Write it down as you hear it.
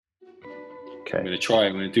I'm going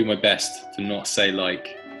to do my best to not say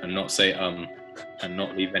like and not say and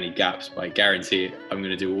not leave any gaps, but I guarantee it, I'm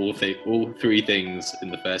going to do all three things in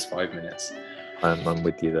the first 5 minutes. I'm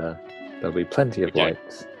with you there. There'll be plenty of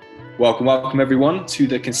likes. Welcome everyone to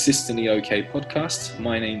the Consistently OK podcast.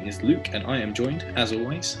 My name is Luke and I am joined, as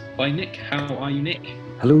always, by Nick. How are you, Nick?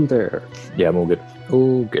 Hello there. Yeah, I'm all good.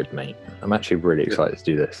 All good, mate. I'm actually really excited to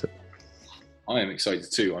do this. I am excited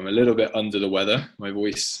too. I'm a little bit under the weather. My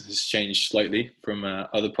voice has changed slightly from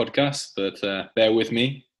other podcasts, but bear with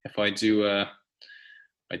me if I do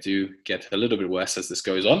get a little bit worse as this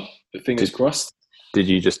goes on. But fingers crossed. Did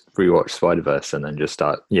you just rewatch Spider-Verse and then just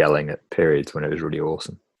start yelling at periods when it was really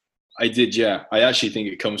awesome? I did, yeah. I actually think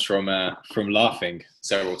it comes from laughing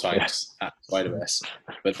several times at Spider-Verse.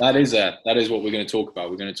 But that is what we're going to talk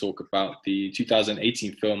about. We're going to talk about the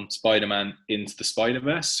 2018 film Spider-Man Into the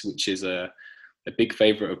Spider-Verse, which is a big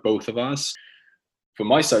favourite of both of ours. From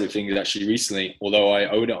my side of things, actually, recently, although I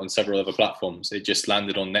own it on several other platforms, it just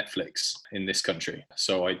landed on Netflix in this country.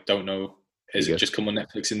 So I don't know, has it just come on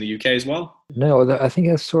Netflix in the UK as well? No, I think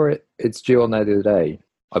I saw it. It's due on there the other day.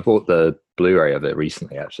 I bought the Blu-ray of it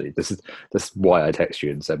recently, actually. This is why I texted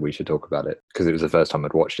you and said we should talk about it, because it was the first time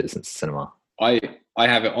I'd watched it since the cinema. I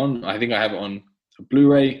have it on. I think I have it on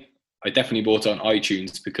Blu-ray. I definitely bought it on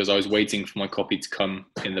iTunes because I was waiting for my copy to come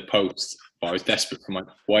in the post, but I was desperate for my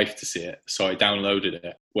wife to see it, so I downloaded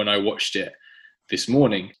it. When I watched it this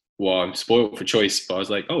morning, well, I'm spoiled for choice, but I was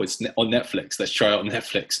like, oh, it's on Netflix. Let's try it on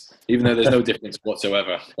Netflix, even though there's no difference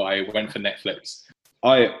whatsoever. But I went for Netflix.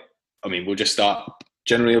 I mean, we'll just start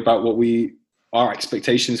generally about what our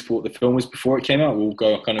expectations for what the film was before it came out. We'll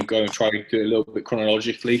go and try to do it a little bit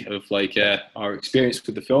chronologically of our experience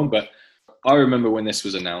with the film. But I remember when this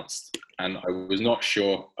was announced and I was not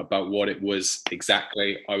sure about what it was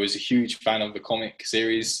exactly. I was a huge fan of the comic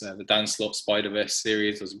series, the Dan Slott Spider-Verse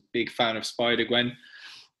series. I was a big fan of Spider-Gwen,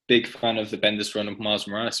 big fan of the Bendis run of Miles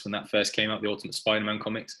Morales when that first came out, the Ultimate Spider-Man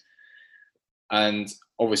comics. And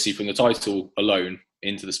obviously from the title alone,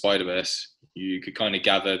 Into the Spider-Verse, you could kind of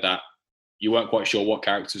gather that you weren't quite sure what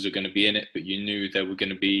characters were going to be in it, but you knew there were going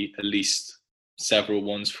to be at least several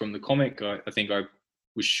ones from the comic. I think I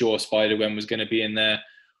was sure Spider-Gwen was going to be in there.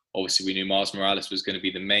 Obviously, we knew Miles Morales was going to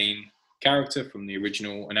be the main character from the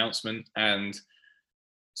original announcement, and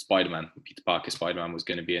Spider-Man, Peter Parker Spider-Man, was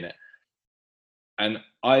going to be in it. And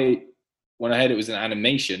when I heard it was an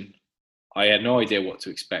animation, I had no idea what to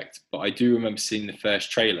expect. But I do remember seeing the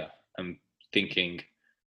first trailer and thinking,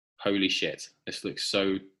 holy shit, this looks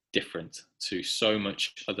so different to so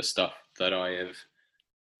much other stuff that I have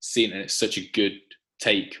seen, and it's such a good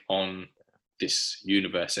take on this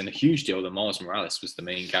universe. And a huge deal that Miles Morales was the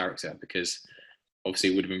main character, because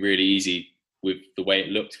obviously it would have been really easy with the way it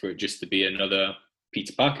looked for it just to be another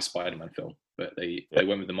Peter Parker Spider-Man film, but they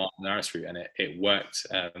went with the Miles Morales route, and it worked.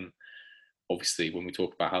 Obviously when we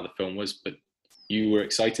talk about how the film was, but you were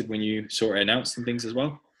excited when you saw it announced and things as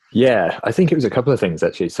well? Yeah, I think it was a couple of things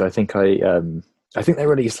actually. So I think they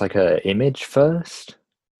released like a image first,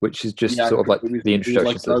 which is just sort of like the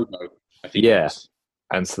introduction. Logo, I think. Yeah,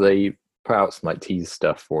 and so they put out some like tease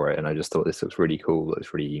stuff for it, and I just thought this looks really cool.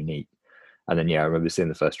 Looks really unique. And then I remember seeing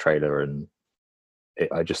the first trailer, and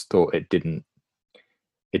I just thought it didn't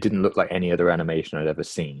look like any other animation I'd ever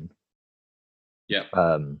seen. Yeah.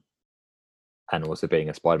 And also being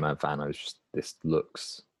a Spider-Man fan, I was just, this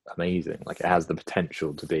looks amazing. Like it has the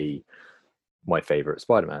potential to be my favorite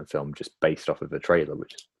Spider-Man film just based off of the trailer,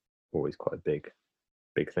 which is always quite a big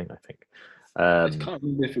thing, I think. I can't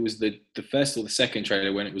remember if it was the first or the second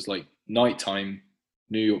trailer when it was like nighttime,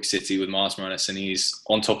 New York City with Miles Morales, and he's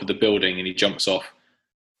on top of the building and he jumps off.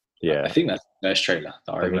 Yeah, I think that's the first trailer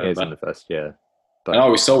that I remember. Think it was in the first, yeah. But, and I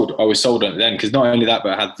was sold on it then, because not only that,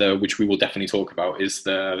 but I had which we will definitely talk about, is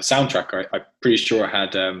the soundtrack. I'm pretty sure I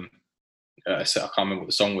had I can't remember what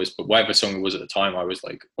the song was, but whatever song it was at the time, I was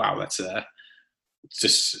like, wow, that's it's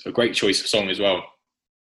just a great choice of song as well.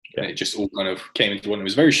 Yeah. And it just all kind of came into one. It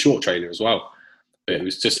was a very short trailer as well, but it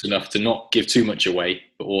was just enough to not give too much away,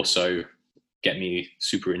 but also get me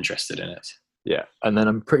super interested in it. Yeah, and then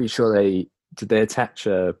I'm pretty sure they attach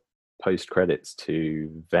post credits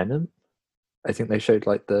to Venom. I think they showed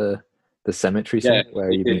like the cemetery scene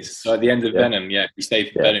where you did. So at the end of Venom, if you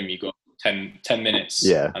stayed for Venom, you got 10 minutes.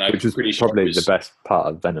 Yeah, and which was probably the best part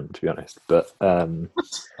of Venom, to be honest. But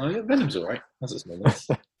Venom's all right. That's a small miss.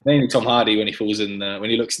 Mainly Tom Hardy when he when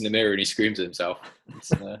he looks in the mirror and he screams at himself.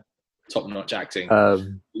 It's top-notch acting.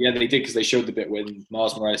 They did, because they showed the bit when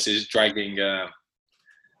Miles Morales is dragging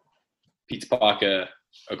Peter Parker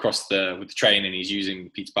across with the train, and he's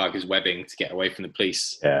using Peter Parker's webbing to get away from the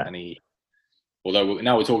police. Yeah. And he although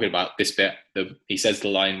now we're talking about this bit, he says the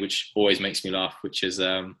line which always makes me laugh, which is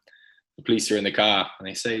the police are in the car and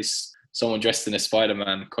they say someone dressed in a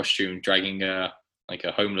Spider-Man costume dragging like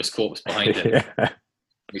a homeless corpse behind him.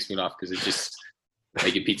 Makes me laugh because it's just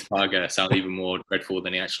making Peter Parker sound even more dreadful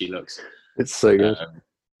than he actually looks. It's so good.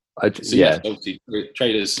 Obviously,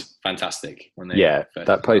 trailers fantastic. When they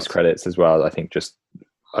that post credits as well. I think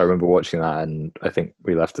I remember watching that, and I think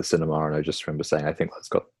we left the cinema, and I just remember saying, I think that's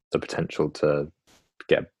got the potential to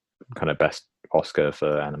get kind of best Oscar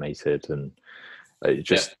for animated, and it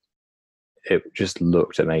just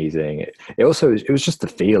looked amazing. It was just the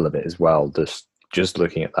feel of it as well. Just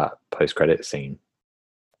looking at that post credit scene,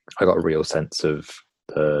 I got a real sense of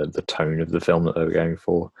the tone of the film that they were going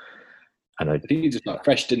for, and I think it just felt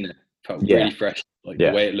fresh, didn't it? Felt really fresh,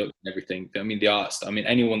 the way it looked and everything. I mean, the arts. I mean,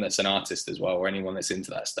 anyone that's an artist as well, or anyone that's into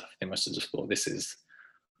that stuff, they must have just thought this is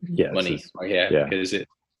money right here, because it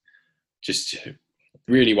just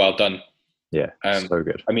really well done. Yeah, so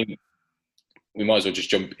good. I mean, we might as well just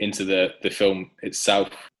jump into the film itself.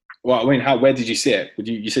 Well, I mean, where did you see it?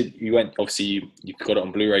 You said you went. Obviously, you got it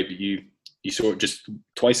on Blu-ray, but you saw it just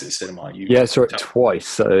twice at the cinema. I saw it twice.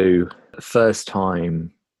 So the first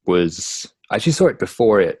time was I actually saw it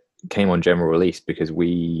before it came on general release, because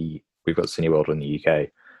we've got Cineworld in the UK,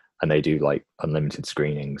 and they do like unlimited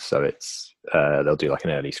screenings. So it's they'll do like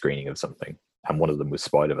an early screening of something, and one of them was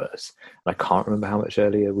Spider-Verse. And I can't remember how much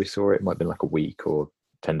earlier we saw it. It might have been like a week or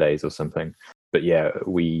 10 days or something. But yeah,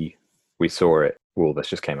 we saw it. All of us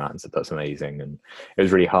just came out and said that's amazing, and it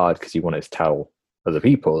was really hard because you wanted to tell other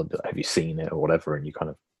people, have you seen it or whatever, and you kind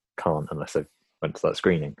of can't unless they went to that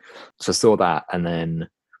screening. So I saw that, and then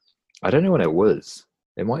I don't know when it was.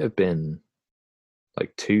 It might have been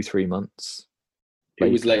like 2-3 months.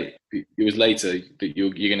 It was late. It was later that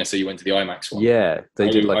you're going to say you went to the IMAX one. Yeah, they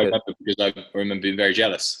did. Because I remember being very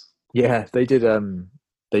jealous. Yeah, they did.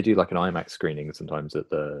 They do like an IMAX screening sometimes at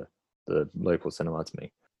the local cinema to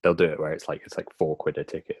me. They'll do it where it's like £4 a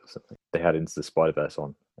ticket or something. They had Into the Spider-Verse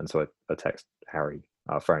on, and so I text Harry,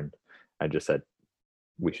 our friend, and just said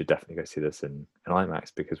we should definitely go see this in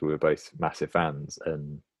IMAX, because we were both massive fans,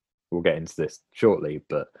 and we'll get into this shortly.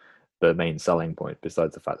 But the main selling point,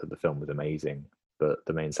 besides the fact that the film was amazing, but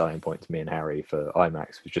the main selling point to me and Harry for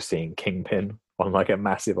IMAX was just seeing Kingpin on like a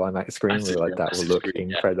massive IMAX screen. We were like, that will look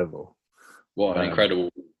incredible. What an incredible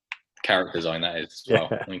character design that is as well.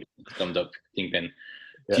 I think it summed up Kingpin.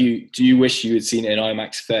 Yeah. Do you wish you had seen it in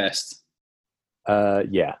IMAX first?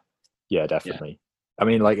 Yeah, definitely. Yeah. I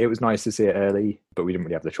mean, like, it was nice to see it early, but we didn't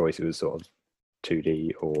really have the choice. It was sort of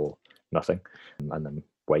 2D or nothing, and then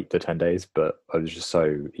wait the 10 days. But I was just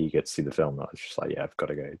so eager to see the film that I was just like, I've got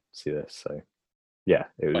to go see this. So yeah,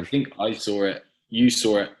 it was. I think I saw it. You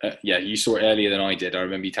saw it. You saw it earlier than I did. I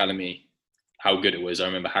remember you telling me how good it was. I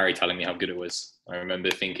remember Harry telling me how good it was. I remember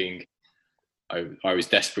thinking I was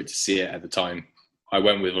desperate to see it at the time. I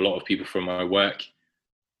went with a lot of people from my work.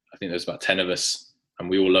 I think there was about 10 of us, and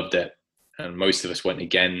we all loved it. And most of us went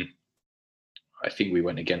again. I think we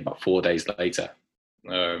went again about 4 days later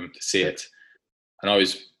to see it. And I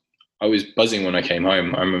was buzzing when I came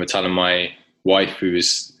home. I remember telling my wife, who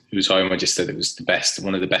was home, I just said it was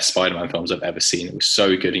one of the best Spider-Man films I've ever seen. It was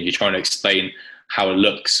so good, and you're trying to explain how it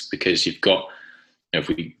looks, because you've got, if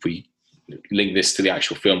we link this to the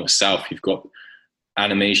actual film itself, you've got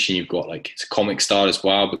animation, you've got like it's a comic style as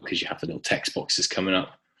well, because you have the little text boxes coming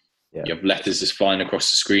up. Yeah. You have letters just flying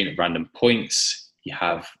across the screen at random points. You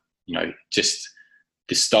have, just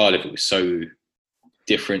the style of it was so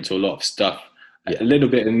different to a lot of stuff. Yeah. A little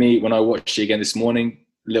bit of me, when I watched it again this morning,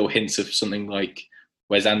 little hints of something like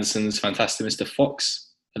Wes Anderson's Fantastic Mr.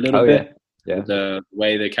 Fox, a little bit. Yeah. The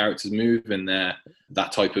way the characters move and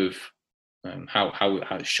that type of how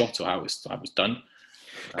it's shot or how it was done.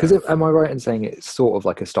 Because am I right in saying it's sort of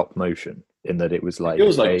like a stop motion, in that it was like... It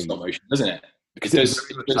feels like a stop motion, doesn't it? Because it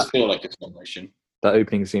does feel like a stop motion. That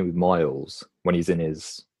opening scene with Miles, when he's in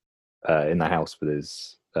his in the house with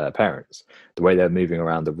his parents, the way they're moving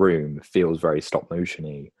around the room feels very stop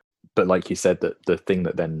motion-y. But like you said, that the thing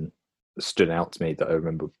that then stood out to me that I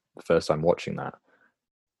remember the first time watching that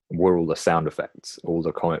were all the sound effects, all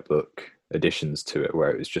the comic book additions to it,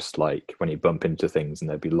 where it was just like when he'd bump into things and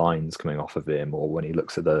there'd be lines coming off of him, or when he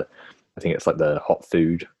looks at I think it's like the hot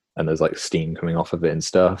food and there's like steam coming off of it and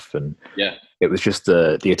stuff. And it was just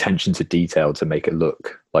the attention to detail to make it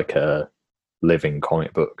look like a living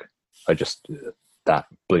comic book. That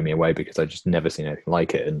blew me away, because I just never seen anything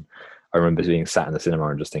like it. And I remember being sat in the cinema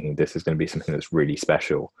and just thinking, this is going to be something that's really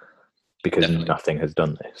special, because nothing has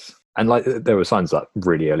done this. And like, there were signs of that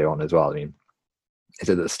really early on as well. I mean, is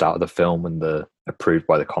it at the start of the film when the approved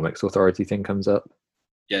by the Comics Authority thing comes up?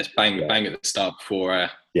 it's bang at the start before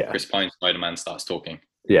Chris Pine's Spider-Man starts talking.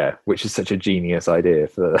 Yeah, which is such a genius idea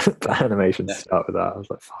for the animation to start with that. I was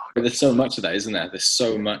like, fuck. But there's so much of that, isn't there? There's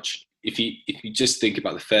so much. If you just think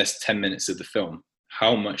about the first 10 minutes of the film,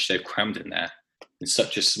 how much they've crammed in there in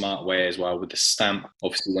such a smart way as well, with the stamp.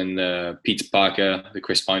 Obviously, when the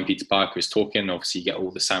Chris Pine Peter Parker is talking, obviously you get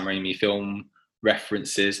all the Sam Raimi film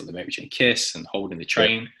references, like the Mary Jane kiss and holding the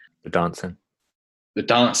train. The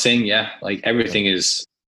dancing, like everything is,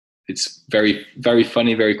 it's very, very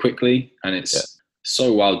funny very quickly, and it's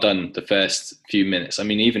so well done the first few minutes. I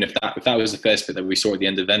mean, even if that was the first bit that we saw at the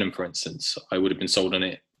end of Venom, for instance, I would have been sold on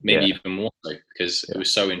it maybe even more so, because it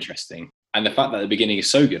was so interesting. And the fact that the beginning is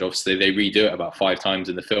so good, obviously they redo it about 5 times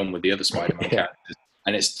in the film with the other Spider-Man characters,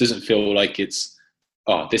 and it doesn't feel like it's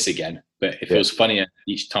this again, but it feels funnier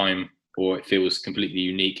each time, or it feels completely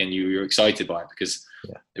unique, and you're excited by it, because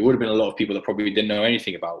there would have been a lot of people that probably didn't know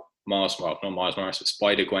anything about not Miles Morales, but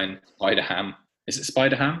Spider-Gwen, Spider-Ham. Is it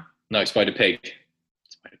Spider-Ham? No, Spider-Pig.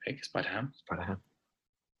 Spider-Pig, Spider-Ham. Spider-Ham.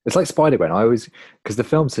 It's like Spider-Gwen. Because the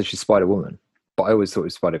film says she's Spider-Woman, but I always thought it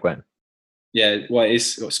was Spider-Gwen. Yeah, well,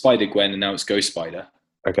 it's Spider-Gwen, and now it's Ghost Spider.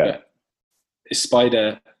 Okay. But is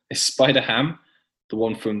Spider-Ham the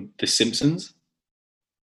one from The Simpsons?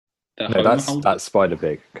 No, that's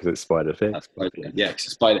Spider-Pig, because it's Spider-Pig. That's Spider-Pig. Yeah,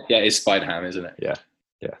 it's Spider-Ham, isn't it? Yeah.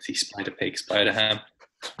 See, Spider-Pig, Spider-Ham.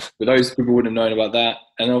 But those people wouldn't have known about that.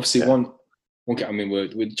 And obviously I mean,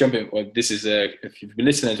 we're jumping. Well, this is if you've been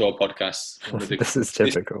listening to our podcast, this is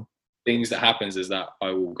typical. Things that happens is that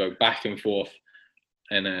I will go back and forth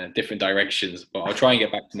in different directions, but I'll try and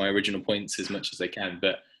get back to my original points as much as I can.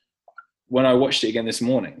 But when I watched it again this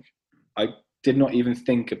morning, I did not even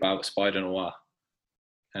think about Spider-Noir.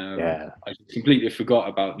 I completely forgot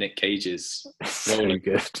about Nick Cage's role, so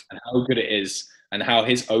good, and how good it is, and how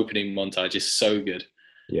his opening montage is so good.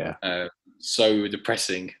 Yeah. So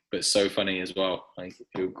depressing, but so funny as well. Like,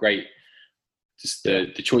 they were great. Just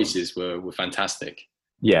the choices were fantastic.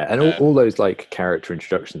 Yeah, and all those like character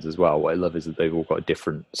introductions as well. What I love is that they've all got a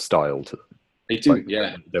different style to them. They do, like,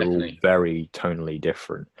 they're definitely all very tonally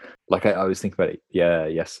different. Like I was thinking about it,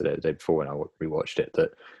 yesterday, the day before when I rewatched it,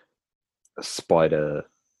 that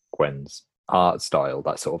Spider-Gwen's art style,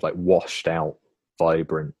 that sort of like washed out,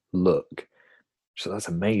 vibrant look. So that's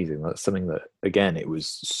amazing. That's something that, again, it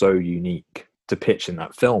was so unique to pitch in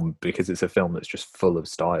that film, because it's a film that's just full of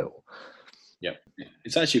style. Yeah,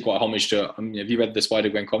 it's actually quite a homage to. Have you read the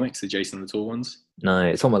Spider-Gwen comics, the Jason Latour ones? No,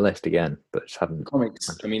 it's on my list again, but just haven't.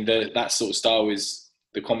 Comics. I mean, that sort of style is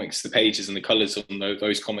the comics, the pages and the colours on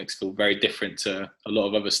those comics feel very different to a lot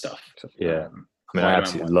of other stuff. Yeah, I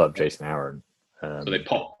absolutely love Jason Aaron. So they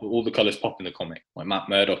pop, all the colours pop in the comic. Like Matt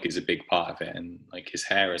Murdock is a big part of it, and like his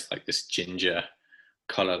hair is like this ginger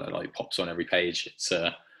colour that like pops on every page. It's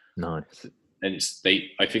nice, and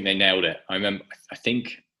I think they nailed it. I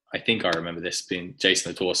think I remember this being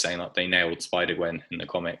Jason Latour saying that they nailed Spider-Gwen in the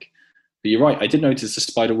comic. But you're right, I did notice the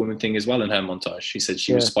Spider-Woman thing as well in her montage. She said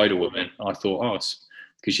she was Spider-Woman. I thought, it's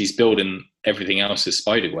because she's building everything else as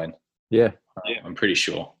Spider-Gwen. Yeah. I'm pretty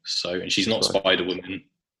sure. So, and she's not Spider-Woman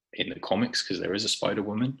in the comics, because there is a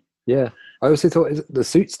Spider-Woman. Yeah. I also thought the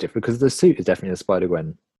suit's different, because the suit is definitely a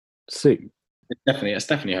Spider-Gwen suit. It's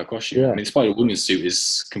definitely her costume. I mean, Spider-Woman's suit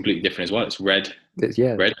is completely different as well. It's red. Red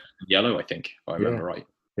and yellow, I think, if I remember right.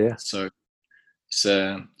 Yeah. So it's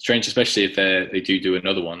strange, especially if they do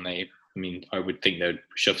another one. I would think they'd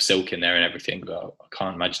shove Silk in there and everything, but I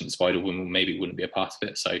can't imagine Spider-Woman maybe wouldn't be a part of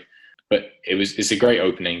it. So, but it's a great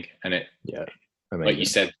opening, and amazing. Like you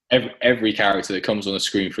said, every character that comes on the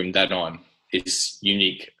screen from then on is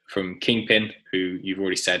unique. From Kingpin, who you've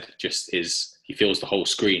already said he fills the whole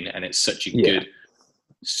screen, and it's such a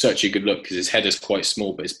good look, because his head is quite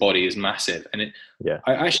small, but his body is massive. And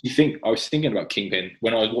I actually think I was thinking about Kingpin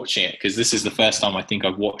when I was watching it, because this is the first time I think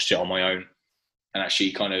I've watched it on my own, and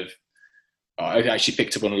actually I've actually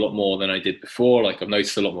picked up on a lot more than I did before. Like, I've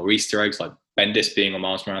noticed a lot more Easter eggs, like Bendis being on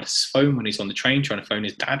Miles Morales' phone when he's on the train trying to phone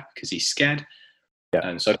his dad because he's scared. Yeah.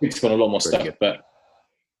 And so I picked up on a lot more stuff, but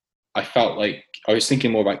I felt like I was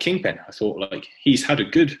thinking more about Kingpin. I thought, like, he's had a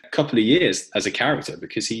good couple of years as a character,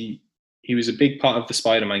 because he was a big part of the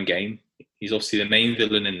Spider-Man game. He's obviously the main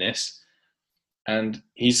villain in this, and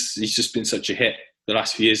he's just been such a hit the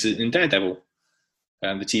last few years in Daredevil,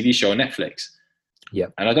 the TV show on Netflix. Yeah,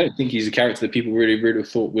 and I don't think he's a character that people really, really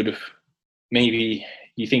thought would have. Maybe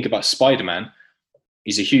you think about Spider-Man,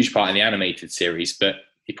 he's a huge part in the animated series, but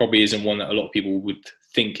he probably isn't one that a lot of people would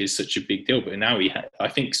think is such a big deal. But now I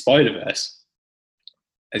think Spider-Verse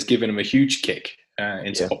has given him a huge kick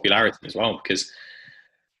into popularity as well, because,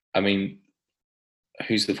 I mean,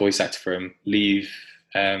 who's the voice actor for him? Liev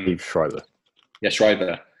Schreiber.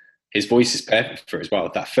 Schreiber. His voice is perfect for it as well.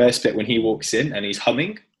 That first bit when he walks in and he's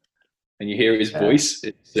humming, and you hear his voice,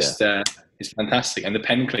 it's just it's fantastic. And the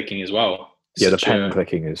pen clicking as well. The pen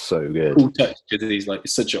clicking is so good. Cool touch, because he's like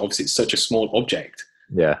obviously it's such a small object.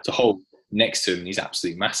 Yeah. To hold next to him, he's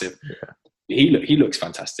absolutely massive. Yeah. He looks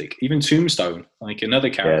fantastic. Even Tombstone, like another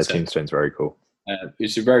character. Yeah, Tombstone's very cool.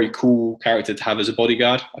 It's a very cool character to have as a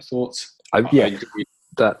bodyguard, I thought.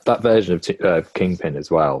 That version of Kingpin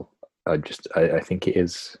as well. I think it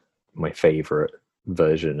is my favourite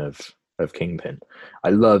version of Kingpin. I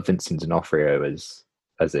love Vincent D'Onofrio as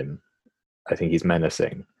him. I think he's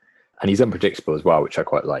menacing, and he's unpredictable as well, which I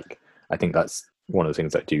quite like. I think that's one of the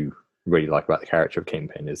things I do really like about the character of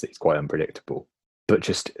Kingpin, is that he's quite unpredictable. But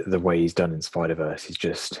just the way he's done in Spider-Verse,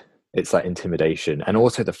 it's like intimidation, and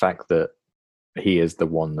also the fact that he is the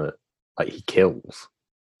one that he kills.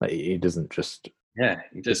 Like he doesn't just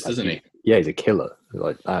he just doesn't he? Yeah, he's a killer.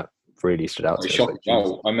 Like that really stood out.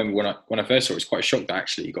 I remember when I first saw it, I was quite shocked that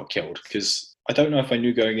actually he got killed, because I don't know if I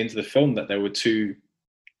knew going into the film that there were two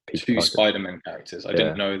Spider-Man characters. I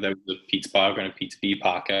didn't know there was a Peter Parker and a Peter B.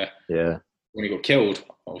 Parker. Yeah. When he got killed,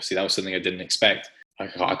 obviously that was something I didn't expect.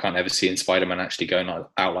 I can't ever see in Spider-Man actually going out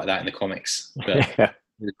like that in the comics. But it's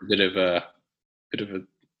a bit of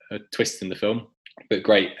a twist in the film. But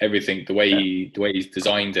great, everything, the way he's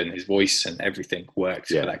designed and his voice and everything worked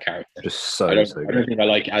for that character. Just I don't think I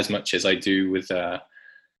like it as much as I do with the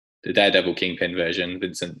Daredevil Kingpin version,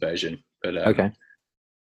 Vincent version. But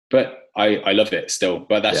but I love it still.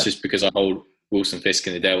 But that's just because I hold Wilson Fisk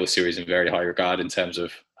in the Daredevil series in very high regard in terms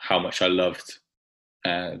of how much I loved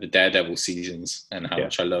the Daredevil seasons and how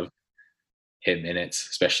much I love him in it,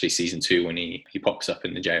 especially season 2 when he pops up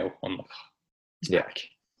in the jail. I'm like, back.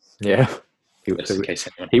 Yeah. He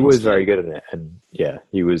was very good in it, and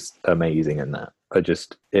he was amazing in that. I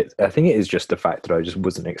think it is just the fact that I just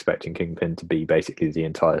wasn't expecting Kingpin to be basically the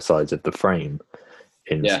entire size of the frame.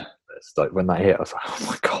 Like when that hit, I was like, oh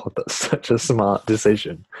my god, that's such a smart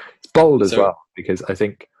decision. It's bold as well, because I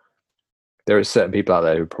think there are certain people out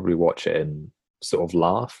there who probably watch it and sort of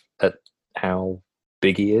laugh at how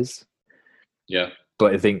big he is. Yeah.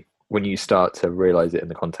 But I think when you start to realize it in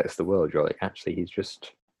the context of the world, you're like, actually, he's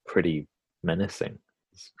just pretty menacing.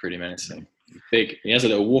 He's pretty menacing. Big. He has a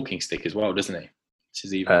little walking stick as well, doesn't he? Which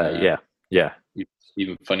is even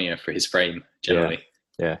even funnier for his frame generally.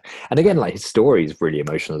 Yeah. And again, like his story is really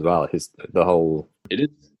emotional as well. The whole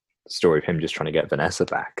story of him just trying to get Vanessa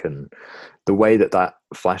back, and the way that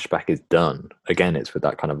flashback is done. Again, it's with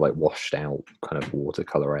that kind of like washed out kind of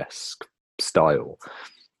watercolor-esque style.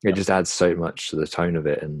 It just adds so much to the tone of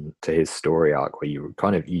it and to his story arc, where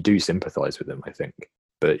you do sympathize with him, I think.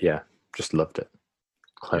 But just loved it.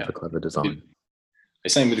 Clever design. The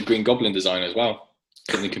same with the Green Goblin design as well.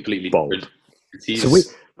 Something completely bold. So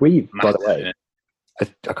we by the way, I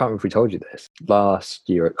can't remember if we told you this. Last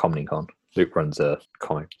year at Comic-Con, Luke runs a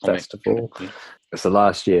comic festival. So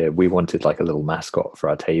last year we wanted like a little mascot for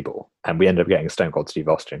our table, and we ended up getting Stone Cold Steve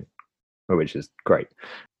Austin, which is great.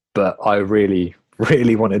 But I really,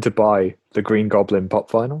 really wanted to buy the Green Goblin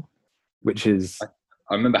pop vinyl, which is...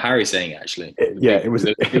 I remember Harry saying it, actually. It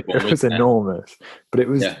was enormous. But it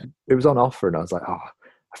was on offer, and I was like, I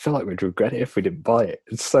feel like we'd regret it if we didn't buy it.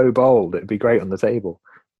 It's so bold. It'd be great on the table.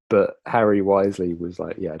 But Harry wisely was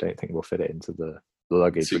like, I don't think we'll fit it into the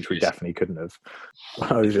luggage, which we definitely couldn't have.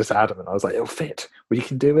 I was just adamant. I was like, it'll fit. You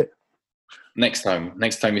can do it. Next time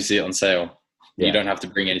you see it on sale, you don't have to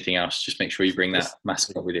bring anything else. Just make sure you bring that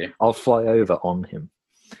mascot with you. I'll fly over on him.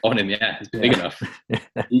 On him, he's big enough.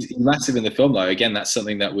 He's massive in the film, though. Again, that's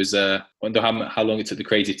something that was. I wonder how long it took the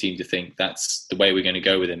creative team to think that's the way we're going to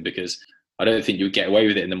go with him, because I don't think you would get away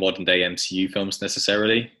with it in the modern day MCU films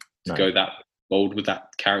necessarily to go that bold with that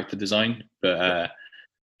character design. But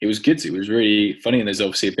it was good. It was really funny, and there's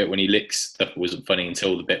obviously a bit when he licks. That wasn't funny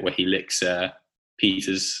until the bit where he licks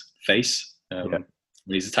Peter's face when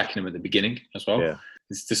he's attacking him at the beginning as well. Yeah.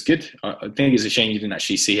 It's just good. I think it's a shame you didn't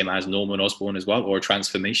actually see him as Norman Osborn as well, or a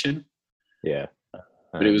transformation. Yeah,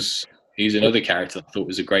 but he's another character I thought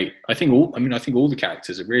was a great. I think all the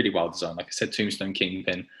characters are really well designed. Like I said, Tombstone,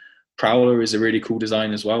 Kingpin, Prowler is a really cool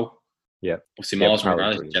design as well. Yeah, obviously Miles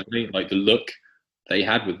Morales generally, like the look that he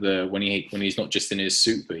had with when he's not just in his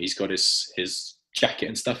suit, but he's got his jacket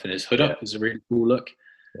and stuff and his hood up is a really cool look.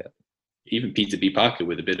 Yeah, even Peter B. Parker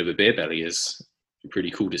with a bit of a beer belly is a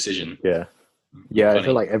pretty cool decision. Yeah, I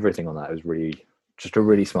feel like everything on that was really just a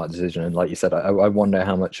really smart decision. And like you said, I wonder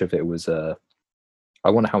how much of it was there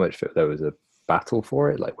was a battle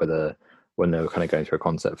for it, like whether when they were kind of going through a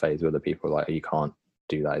concept phase, whether people were like, you can't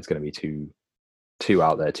do that, it's going to be too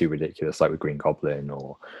out there, too ridiculous, like with Green Goblin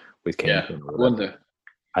or with Kingpin. I wonder.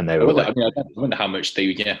 And they I were wonder. like, I mean, I wonder how much they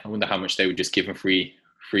would. Yeah, I wonder how much they would just give them free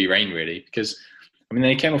reign, really, because I mean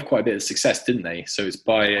they came off quite a bit of success, didn't they? So it's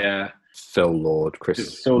by Phil Lord,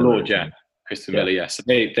 Chris Phil Miller, Lord, yeah, Christopher Miller, yeah. So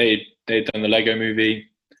they'd done the Lego Movie.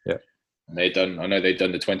 Yeah. And I know they'd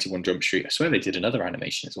done the 21 Jump Street. I swear they did another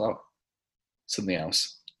animation as well. Something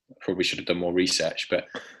else. I probably should have done more research, but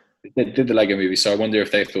they did the Lego Movie. So I wonder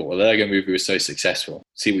if they thought, well, the Lego Movie was so successful,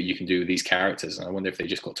 see what you can do with these characters. And I wonder if they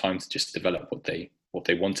just got time to just develop what they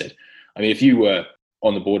wanted. I mean, if you were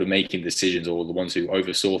on the board of making decisions, or the ones who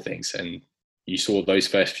oversaw things, and you saw those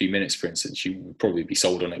first few minutes, for instance, you would probably be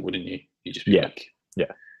sold on it, wouldn't you? You'd just be like,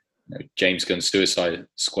 James Gunn's Suicide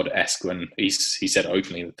Squad-esque, when he said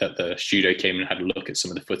openly that the studio came and had a look at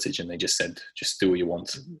some of the footage, and they just said, just do what you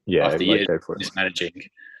want. Yeah, after years go for it. mismanaging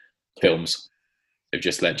films, they've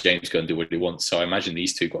just let James Gunn do what he wants. So I imagine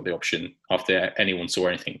these two got the option after anyone saw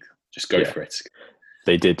anything, just go for it.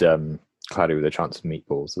 They did Cloudy with a Chance of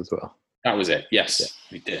Meatballs as well. That was it. Yes,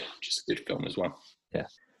 we did. Just a good film as well. Yeah,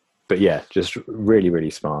 but yeah, just really,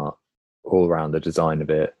 really smart all around. The design of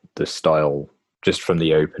it, the style, just from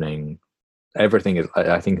the opening, everything is.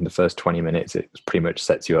 I think in the first 20 minutes, it pretty much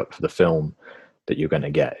sets you up for the film that you're going to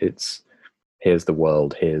get. It's here's the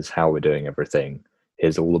world, here's how we're doing everything,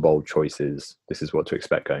 here's all the bold choices. This is what to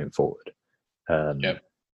expect going forward. Yeah,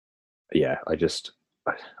 I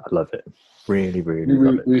love it. Really, really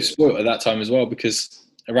love it. We were spoiled at that time as well, because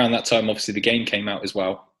around that time, obviously, the game came out as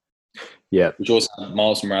well. Yeah. Which also had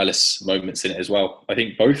Miles Morales moments in it as well. I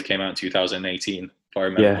think both came out in 2018, if I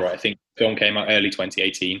remember right. I think the film came out early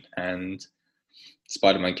 2018 and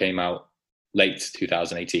Spider-Man came out late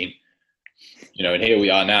 2018. And here we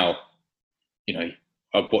are now.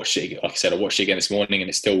 I've watched it, like I said, I watched it again this morning and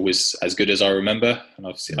it still was as good as I remember. And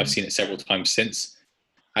I've seen it several times since.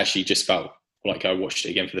 Actually just felt like I watched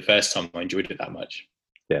it again for the first time. I enjoyed it that much.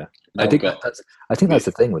 Yeah. I think that's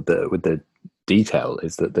the thing with the detail,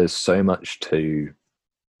 is that there's so much to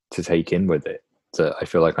take in with it. So I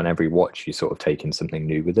feel like on every watch you sort of take in something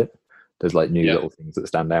new with it. There's like new little things that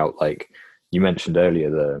stand out. Like you mentioned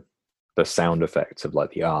earlier, the sound effects of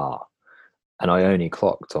like the R, and I only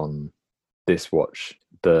clocked on this watch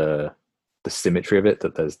the symmetry of it,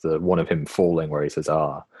 that there's the one of him falling where he says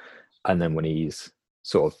R, and then when he's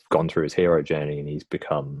sort of gone through his hero journey and he's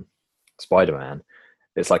become Spider-Man,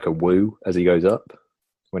 it's like a woo as he goes up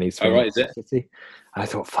when he's is it? City. And I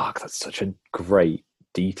thought, fuck, that's such a great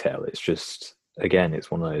detail. It's just, again, it's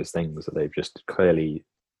one of those things that they've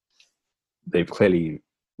clearly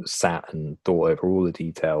sat and thought over all the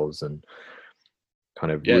details and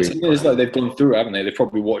kind of it's like they've gone through it, haven't they? They've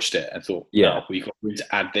probably watched it and thought, we've got room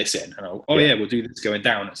to add this in. And we'll do this going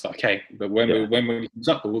down. It's like, okay, but when it comes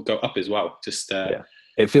up, we'll go up as well. Just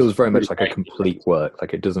it feels very much like a complete work.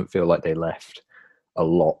 Like it doesn't feel like they left a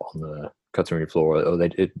lot on the cutting room floor, or they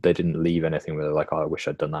didn't leave anything where they're like, I wish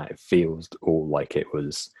I'd done that. It feels all like it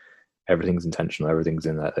was, everything's intentional, everything's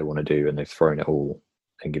in there they want to do, and they've thrown it all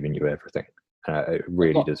and given you everything. It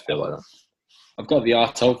really does feel like that. I've got the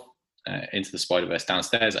art of Into the Spider-Verse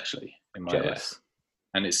downstairs actually in my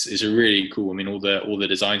and it's a really cool. I mean, all the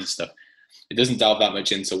designs and stuff. It doesn't delve that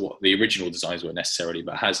much into what the original designs were necessarily,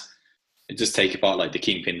 but it does take apart like the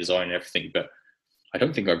Kingpin design and everything. But I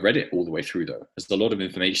don't think I've read it all the way through though. There's a lot of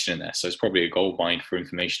information in there, so it's probably a gold mine for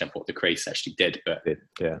information of what the creators actually did. But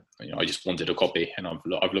I just wanted a copy, and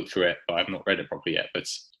I've looked through it, but I've not read it properly yet. But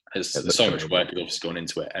there's so much work has obviously gone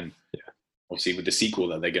into it, and obviously with the sequel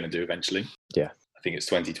that they're going to do eventually. Yeah, I think it's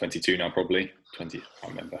 2022 now, probably 20. I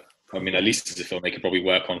can't remember. I mean, at least it's a film they could probably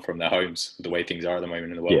work on from their homes with the way things are at the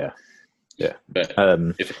moment in the world. Yeah. But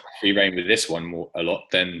if free reign with this one a lot,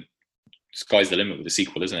 then sky's the limit with the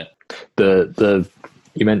sequel, isn't it? The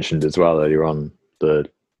you mentioned as well earlier on the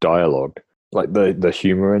dialogue, like the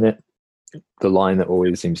humor in it. The line that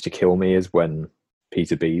always seems to kill me is when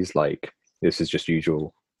Peter B's like, "This is just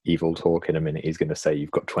usual evil talk. In a minute, he's going to say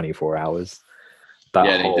you've got 24 hours."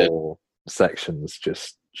 That whole section's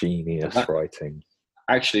just genius writing.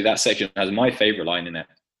 Actually, that section has my favorite line in it,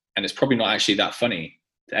 and it's probably not actually that funny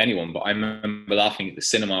to anyone, but I remember laughing at the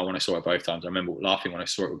cinema when I saw it both times. I remember laughing when I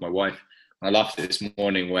saw it with my wife. I laughed at it this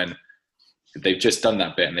morning when they've just done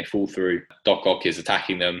that bit and they fall through. Doc Ock is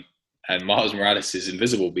attacking them and Miles Morales is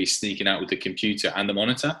invisible, but he's sneaking out with the computer and the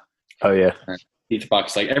monitor. Oh, yeah. And Peter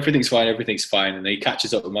Parker's like, everything's fine. And then he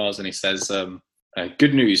catches up with Miles and he says,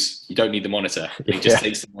 good news, you don't need the monitor. And he just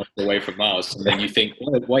takes the monitor away from Miles. And then you think,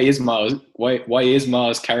 why is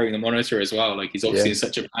Miles carrying the monitor as well? Like, he's obviously in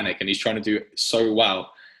such a panic and he's trying to do it so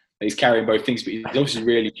well. He's carrying both things, but he's obviously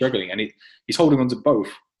really struggling. And he's holding on to both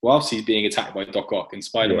whilst he's being attacked by Doc Ock and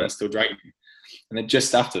Spider-Man's still dragging him. And then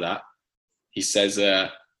just after that, he says,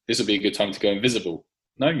 this will be a good time to go invisible.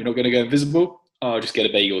 no, you're not going to go invisible. Oh, I'll just get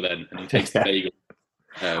a bagel then, and he takes the bagel.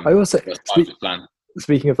 I also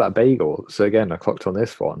speaking of that bagel. So again, I clocked on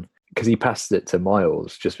this one because he passes it to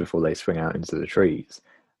Miles just before they swing out into the trees.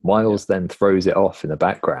 Miles then throws it off in the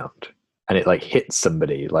background, and it like hits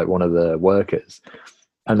somebody, like one of the workers.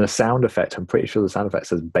 And the sound effect, I'm pretty sure the sound effect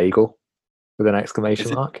says bagel with an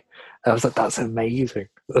exclamation mark. And I was like, that's amazing.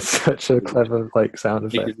 That's such a clever like sound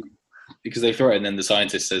effect. Because they throw it, and then the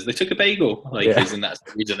scientist says they took a bagel. Like, isn't that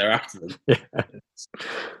the reason they're after them? Yeah.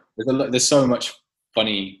 There's so much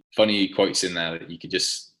funny quotes in there that you could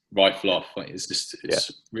just rifle off. Like,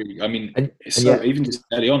 it's really. I mean, even just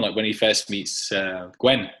early on, like when he first meets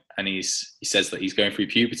Gwen, and he says that he's going through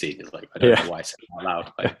puberty. It's like, I don't know why I said it out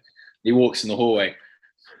loud. Like, he walks in the hallway,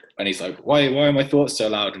 and he's like, why are my thoughts so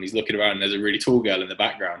loud? And he's looking around, and there's a really tall girl in the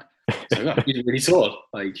background. So, oh, he's really tall.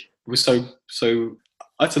 Like, it was so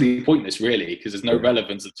utterly pointless, really, because there's no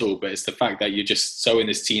relevance at all. But it's the fact that you're just so in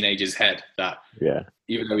this teenager's head that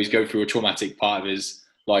even though he's going through a traumatic part of his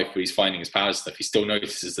life where he's finding his powers stuff, he still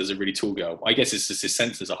notices there's a really tall girl. I guess it's just his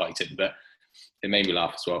senses are heightened, but it made me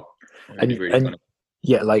laugh as well. And, really funny.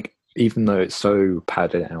 Yeah, like even though it's so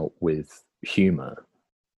padded out with humor,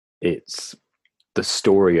 it's the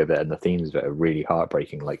story of it and the themes of it are really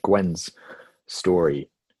heartbreaking. Like Gwen's story,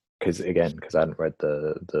 because I hadn't read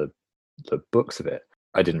the books of it,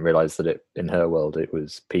 I didn't realize that in her world it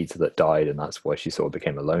was Peter that died, and that's why she sort of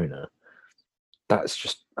became a loner. That's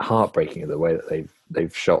just heartbreaking, the way that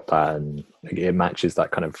they've shot that, and it matches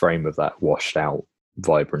that kind of frame of that washed out,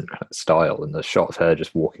 vibrant kind of style, and the shot of her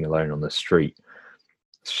just walking alone on the street.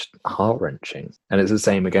 It's just heart-wrenching. And it's the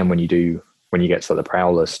same again when you get to the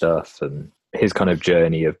Prowler stuff and his kind of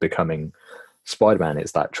journey of becoming Spider-Man.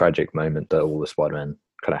 It's that tragic moment that all the Spider-Men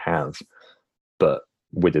kind of have, but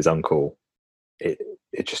with his uncle, it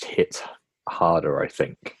just hits harder, I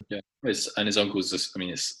think. Yeah, and his uncle's just, I mean,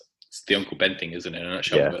 it's the Uncle Ben thing, isn't it, in a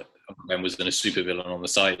nutshell? Yeah. But Uncle Ben was in a supervillain on the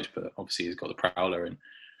side, but obviously he's got the Prowler, and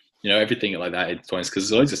everything like that intertwines, because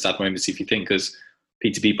there's loads of sad moments if you think, because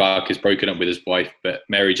Peter B. Parker's broken up with his wife, but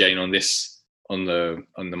Mary Jane on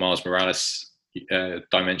the Miles Morales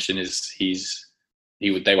dimension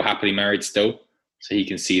they were happily married still, so he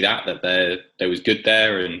can see that there was good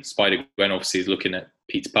there, and Spider-Gwen obviously is looking at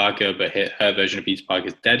Peter Parker, but her version of Peter Parker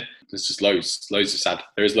is dead. There's just loads of sad.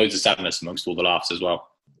 There is loads of sadness amongst all the laughs as well.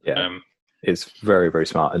 Yeah, it's very, very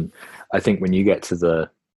smart. And I think when you get to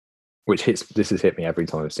this has hit me every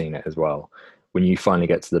time I've seen it as well, when you finally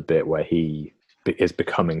get to the bit where he is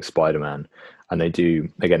becoming Spider-Man, and they do,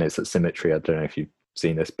 again, it's that symmetry. I don't know if you've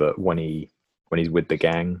seen this, but when he's with the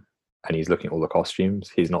gang and he's looking at all the costumes,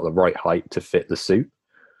 he's not the right height to fit the suit.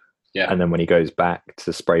 Yeah. And then when he goes back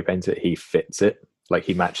to spray paint it, he fits it. Like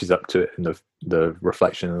he matches up to it in the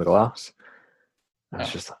reflection in the glass.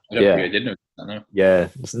 That's just I don't think I did know that, no. Yeah.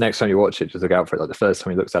 Next time you watch it, just look out for it. Like the first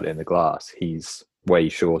time he looks at it in the glass, he's way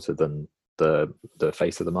shorter than the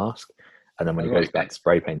face of the mask. And then when he goes back to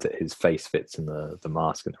spray paint it, his face fits in the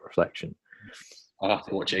mask and the reflection. I'll have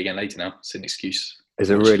to watch it again later now. It's an excuse. It's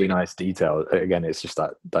a really nice detail. Again, it's just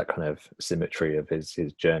that kind of symmetry of his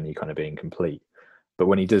journey kind of being complete. But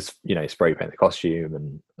when he does, spray paint the costume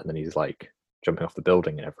and then he's like jumping off the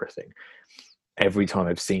building and everything, every time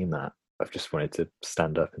I've seen that, I've just wanted to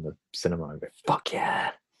stand up in the cinema and go, fuck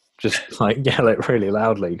yeah. Just like yell it really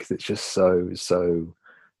loudly, because it's just so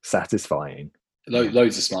satisfying.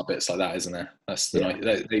 Loads of smart bits like that, isn't there? That's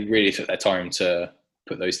they really took their time to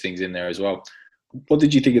put those things in there as well. What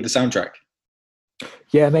did you think of the soundtrack?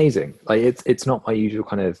 Yeah, amazing. Like it's not my usual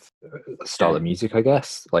kind of style of music, I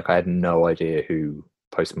guess. Like I had no idea who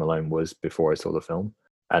Post Malone was before I saw the film,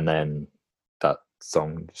 and then that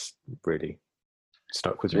song just really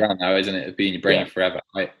stuck with me. Around now, isn't it? It'll be in your brain forever.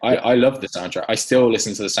 I love the soundtrack. I still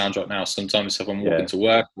listen to the soundtrack now. Sometimes if I'm walking to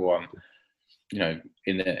work or I'm,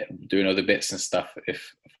 doing other bits and stuff.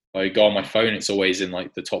 If I go on my phone, it's always in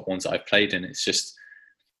like the top ones that I've played, and it's just,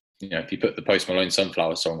 if you put the Post Malone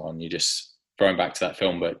Sunflower song on, you just throwing back to that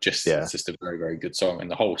film. But it's just a very, very good song, and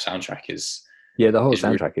the whole soundtrack is. Yeah, the whole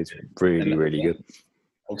soundtrack is really, really good.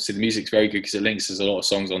 Obviously, the music's very good because it links. There's a lot of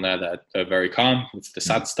songs on there that are very calm with the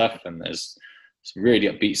sad stuff, and there's some really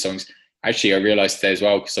upbeat songs. Actually, I realised today as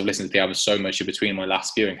well, because I've listened to the album so much in between my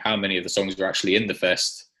last viewing, how many of the songs were actually in the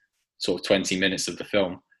first sort of 20 minutes of the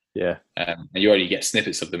film. Yeah. And you only get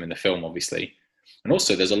snippets of them in the film, obviously. And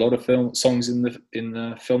also, there's a lot of songs in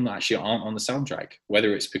the film that actually aren't on the soundtrack,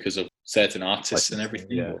 whether it's because of certain artists and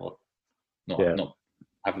everything, or not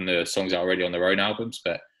having the songs already on their own albums,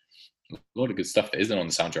 but a lot of good stuff that isn't on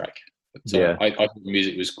the soundtrack. But, I thought the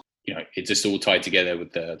music was, it just all tied together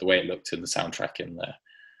with the way it looked in the soundtrack and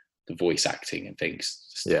the voice acting and things.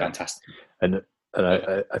 Just fantastic. And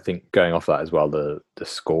And I think going off that as well, the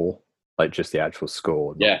score, like just the actual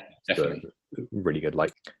score, not Yeah, definitely. really good.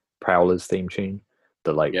 Like Prowler's theme tune,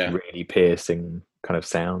 the like Yeah, really piercing kind of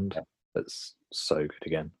sound. yeah, That's so good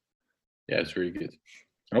again. yeah, it's really good.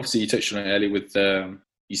 And obviously, you touched on it earlier with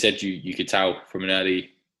you said you could tell from an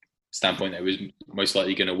early standpoint that it was most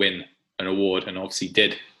likely going to win an award, and obviously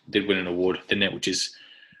did win an award, didn't it? Which is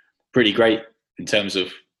pretty great in terms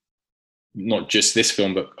of not just this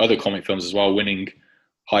film, but other comic films as well, winning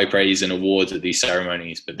high praise and awards at these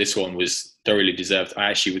ceremonies. But this one was thoroughly deserved. I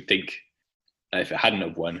actually would think that if it hadn't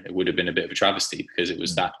have won, it would have been a bit of a travesty because it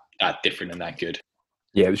was that different and that good.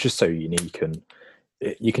 Yeah, it was just so unique, and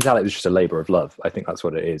you can tell it was just a labor of love. I think that's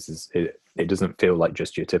what it is it doesn't feel like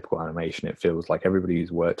just your typical animation. It feels like everybody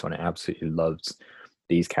who's worked on it absolutely loves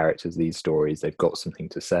these characters, these stories. They've got something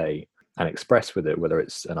to say and express with it, whether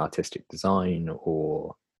it's an artistic design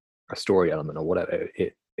or a story element or whatever.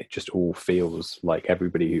 It just all feels like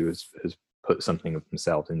everybody who has put something of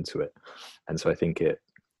themselves into it. And so I think it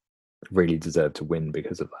really deserved to win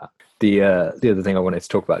because of that. The other thing I wanted to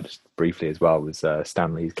talk about just briefly as well was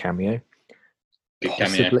Stan Lee's cameo. Good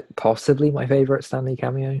cameo. Possibly my favorite Stan Lee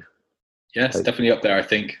cameo. Yeah, it's definitely up there, I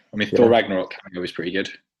think. I mean, Yeah. Thor Ragnarok cameo was pretty good.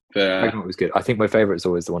 But, Ragnarok was good. I think my favorite is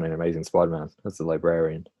always the one in Amazing Spider-Man. That's the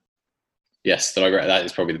librarian. yes, that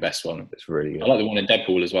is probably the best one. It's really good. I like the one in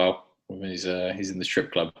Deadpool as well. When he's in the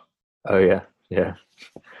strip club. Oh yeah, yeah.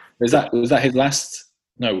 Was that his last?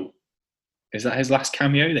 No, is that his last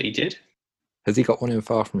cameo that he did? Has he got one in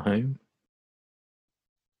Far From Home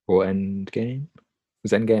or Endgame?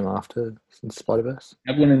 Was Endgame after Spider-Verse?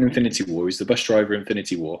 He had one in Infinity War. He was the bus driver in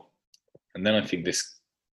Infinity War, and then I think this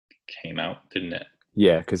came out, didn't it?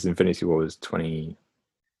 Yeah, because Infinity War was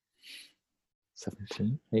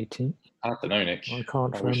 2017, 18. I don't know, Nick. I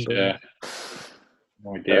can't remember.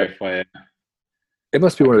 No idea if I. It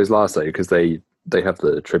must be one of his last though, because they have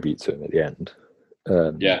the tribute to him at the end.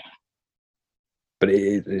 Yeah. But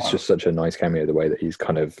it's just such a nice cameo, the way that he's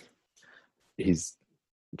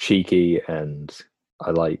cheeky, and I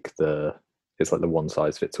like it's like the one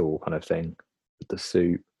size fits all kind of thing with the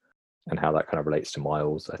suit and how that kind of relates to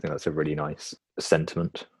Miles. I think that's a really nice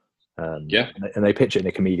sentiment. Yeah. And they pitch it in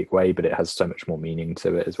a comedic way, but it has so much more meaning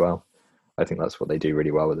to it as well. I think that's what they do really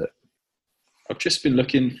well with it. I've just been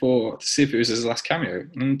looking to see if it was his last cameo,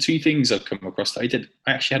 and two things I've come across that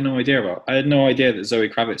I actually had no idea about. I had no idea that Zoe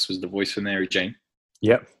Kravitz was the voice for Mary Jane.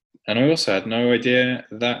 Yep. And I also had no idea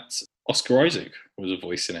that Oscar Isaac was a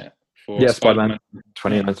voice in it for Spider-Man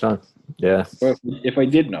 2099. Yeah. Well, if I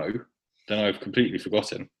did know, then I've completely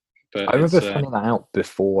forgotten. But I remember finding that out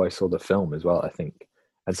before I saw the film as well, I think.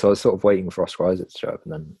 And so I was sort of waiting for Oscar Isaac to show up,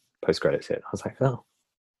 and then post-credits hit. I was like, oh,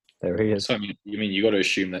 there he is. So, you got to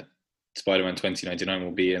assume that Spider-Man 2099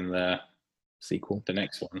 will be in the sequel, the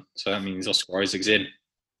next one. So that means Oscar Isaac's in.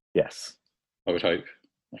 Yes. I would hope.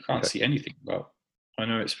 I can't see anything about. I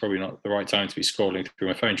know it's probably not the right time to be scrolling through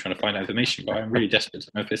my phone trying to find out information, but I'm really desperate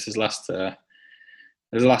to know if this is last. There's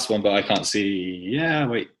the last one, but I can't see. Yeah,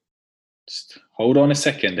 wait. Just hold on a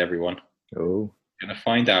second, everyone. Oh, gonna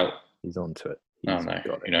find out. He's onto it. Oh no,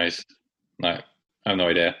 who knows? No, I have no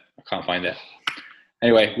idea. I can't find it.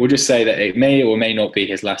 Anyway, we'll just say that it may or may not be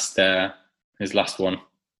his last one.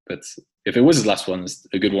 But if it was his last one, it's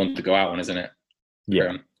a good one to go out on, isn't it?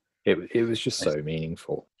 Yeah. It was just so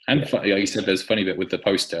meaningful. And like you said, there's a funny bit with the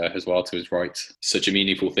poster as well to his right. Such a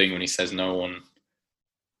meaningful thing when he says no one.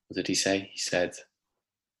 What did he say? He said,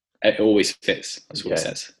 it always fits. That's what he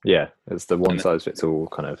says. Yeah, it's the one size fits all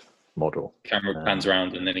kind of model. Camera pans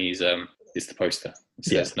around and then it's the poster. It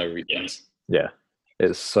says no refunds. Yeah,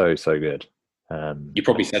 it's so good. You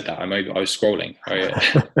probably said that. I was scrolling.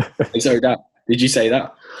 Sorry, did you say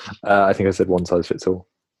that? I think I said one size fits all.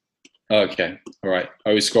 Okay, all right.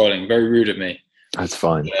 I was scrolling. Very rude of me. That's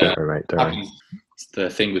fine. Don't worry, mate. Don't worry. It's the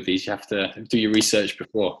thing with these. You have to do your research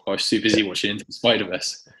before. I was too busy watching Into the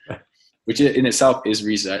Spider-Verse, which in itself is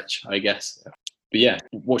research, I guess. But yeah,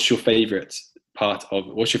 what's your favourite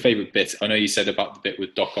bit? I know you said about the bit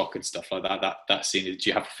with Doc Ock and stuff like that. That scene. Do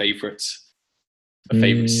you have a favourite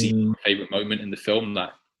scene, favourite moment in the film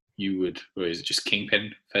that you would, or is it just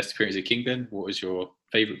Kingpin? First appearance of Kingpin. What was your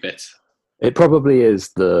favourite bit? It probably is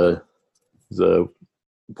the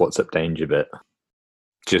What's Up Danger bit,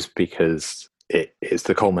 just because it's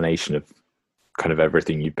the culmination of kind of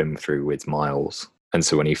everything you've been through with Miles, and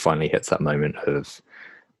so when he finally hits that moment of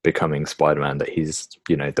becoming Spider-Man, that he's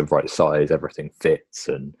the right size, everything fits,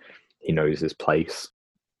 and he knows his place.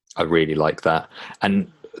 I really like that,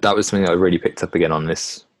 and that was something I really picked up again on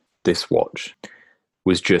this watch,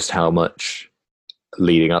 was just how much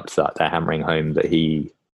leading up to that they're hammering home that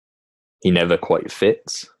he never quite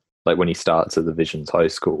fits. like when he starts at the Visions High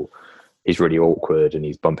School, he's really awkward and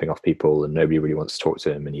he's bumping off people and nobody really wants to talk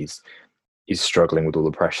to him, and he's struggling with all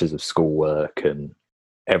the pressures of schoolwork and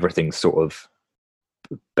everything's sort of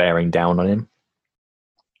bearing down on him.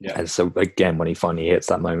 Yeah. And so again, when he finally hits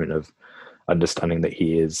that moment of understanding that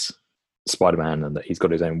he is Spider-Man and that he's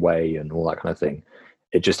got his own way and all that kind of thing,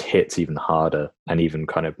 it just hits even harder and even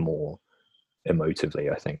kind of more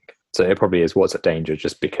emotively, I think. So it probably is What's a Danger,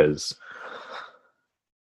 just because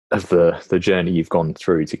of the journey you've gone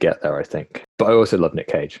through to get there, I think. But I also love Nick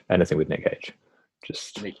Cage. Anything with Nick Cage.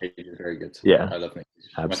 Just Nick Cage is very good. Yeah. I love Nick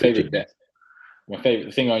Cage. Absolutely. My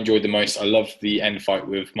favorite thing I enjoyed the most, I loved the end fight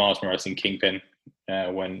with Miles Morales and Kingpin,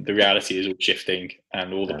 when the reality is all shifting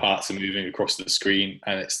and all the parts are moving across the screen,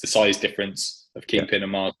 and it's the size difference of Kingpin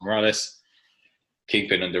and Miles Morales.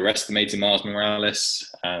 Kingpin underestimated Miles Morales,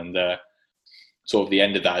 and sort of the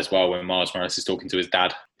end of that as well, when Miles Morales is talking to his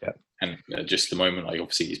dad, and just the moment, like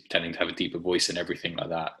obviously he's pretending to have a deeper voice and everything like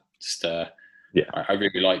that. Just I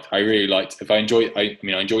really liked. I enjoyed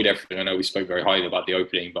everything. I know we spoke very highly about the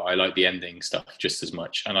opening, but I like the ending stuff just as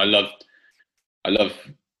much. And I love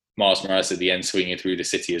Miles Morales at the end swinging through the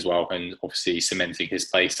city as well, and obviously cementing his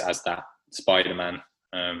place as that Spider-Man.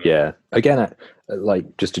 Again,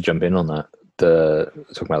 like just to jump in on that,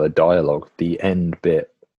 talking about the dialogue, the end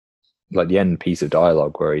bit, like the end piece of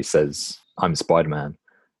dialogue where he says, "I'm Spider-Man,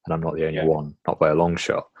 and I'm not the only one, not by a long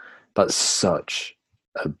shot." That's such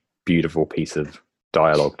a beautiful piece of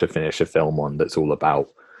dialogue to finish a film on, that's all about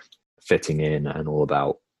fitting in and all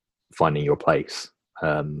about finding your place.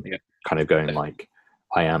 Kind of going like,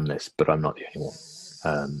 I am this, but I'm not the only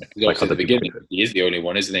one. Like at the beginning, he is the only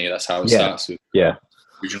one, isn't he? That's how it starts with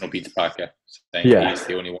original Peter Parker saying he is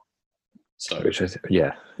the only one. So, which is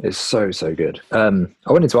it's so good. I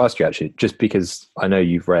wanted to ask you actually, just because I know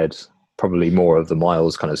you've read probably more of the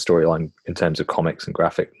Miles kind of storyline in terms of comics and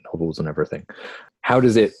graphic novels and everything. How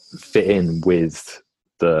does it fit in with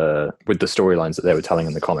the storylines that they were telling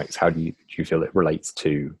in the comics? How do you feel it relates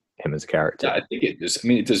to him as a character? Yeah, I think it does. I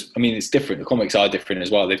mean, it does. I mean, it's different. The comics are different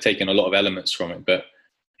as well. They've taken a lot of elements from it, but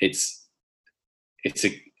it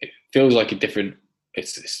feels like a different.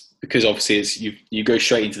 It's because obviously it's you go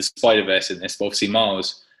straight into the Spider-Verse in this. But obviously,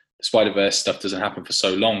 Miles, the Spider-Verse stuff doesn't happen for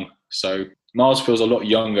so long. So Miles feels a lot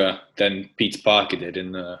younger than Peter Parker did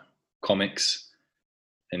in the comics.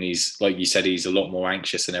 And he's, like you said, he's a lot more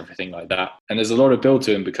anxious and everything like that. And there's a lot of build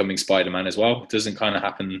to him becoming Spider-Man as well. It doesn't kind of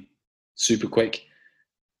happen super quick.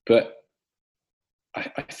 But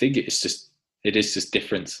I think it is just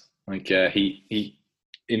different. Like he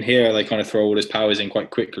in here, they kind of throw all his powers in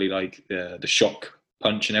quite quickly, like the shock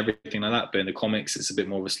punch and everything like that. But in the comics, it's a bit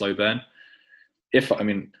more of a slow burn. It's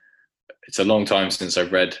a long time since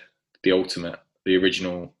I've read the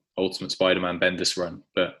original Ultimate Spider-Man Bendis run,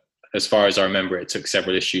 but as far as I remember, it took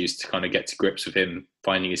several issues to kind of get to grips with him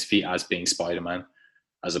finding his feet as being Spider-Man,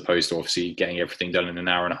 as opposed to obviously getting everything done in an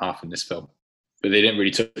hour and a half in this film. But they didn't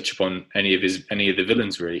really touch upon any of the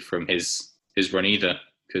villains really from his run either,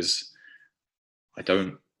 because I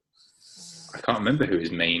can't remember who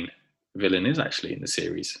his main villain is actually in the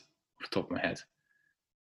series off the top of my head.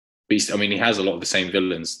 But he has a lot of the same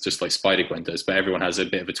villains, just like Spider-Gwen does, but everyone has a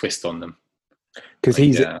bit of a twist on them. Because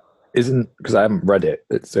because I haven't read it.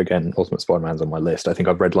 It's again, Ultimate Spider-Man's on my list. I think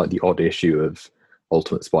I've read like the odd issue of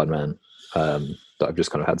Ultimate Spider-Man that I've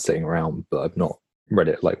just kind of had sitting around, but I've not read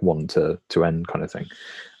it like one to end kind of thing.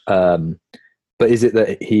 But is it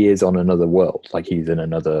that he is on another world? Like he's in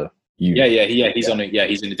another universe? He's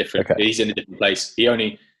in a different place.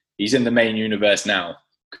 He's in the main universe now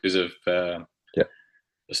because of a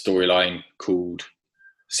storyline called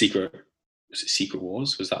Secret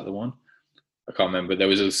Wars. Was that the one? I can't remember. There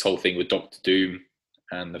was this whole thing with Doctor Doom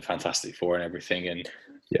and the Fantastic Four and everything, and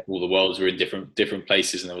all the worlds were in different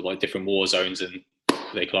places, and there were like different war zones, and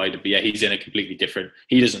they collided. But he's in a completely different.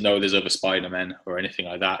 He doesn't know there's other Spider-Men or anything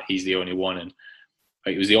like that. He's the only one, and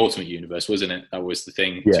it was the Ultimate Universe, wasn't it? That was the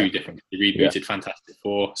thing. Two different. They rebooted Fantastic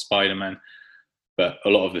Four, Spider-Man, but a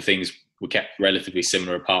lot of the things were kept relatively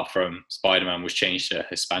similar. Apart from Spider-Man was changed to a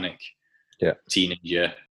Hispanic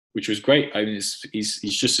teenager, which was great. I mean, he's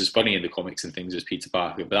just as funny in the comics and things as Peter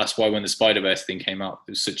Parker. But that's why when the Spider-Verse thing came out,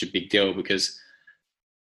 it was such a big deal because,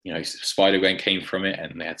 Spider-Gwen came from it,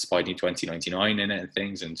 and they had Spidey 2099 in it and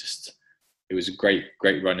things, and just it was a great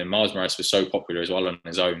run. And Miles Morales was so popular as well on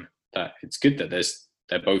his own that it's good that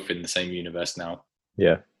they're both in the same universe now.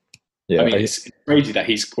 Yeah. I mean, it's crazy that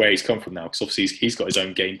he's where he's come from now, because obviously he's got his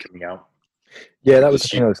own game coming out. Yeah, that was the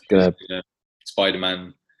thing I was gonna.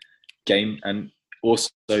 Spider-Man game, and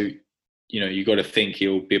also, you got to think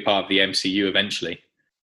he'll be a part of the MCU eventually.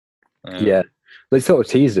 They sort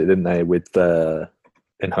of teased it, didn't they? With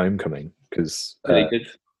in Homecoming because They did.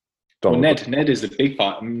 Well, Donald. Ned is the big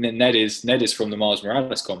part. I mean, Ned is from the Miles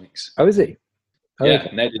Morales comics. Oh, is he? Oh, Yeah,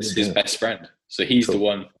 okay. Ned is his best friend. So he's the Cool.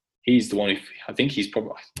 one. He's the one who I think he's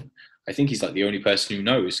probably. I think he's like the only person who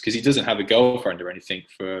knows because he doesn't have a girlfriend or anything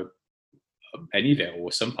for any of it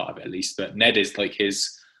or some part of it at least. But Ned is like the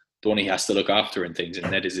one he has to look after and things, and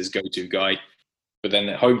Ned is his go-to guy. But then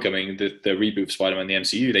at Homecoming, the reboot of Spider-Man, the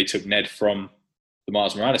MCU, they took Ned from the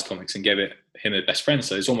Miles Morales comics and gave him a best friend.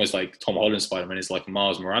 So it's almost like Tom Holland's Spider-Man is like a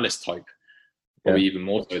Miles Morales type, probably even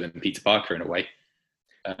more so than Peter Parker in a way.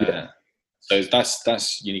 So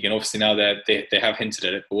that's unique. And obviously now they have hinted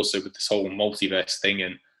at it, but also with this whole multiverse thing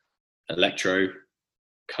and Electro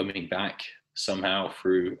coming back somehow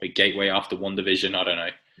through a gateway after WandaVision. I don't know.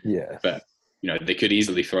 Yeah. But they could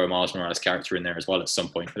easily throw a Miles Morales character in there as well at some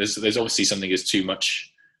point. There's obviously something is too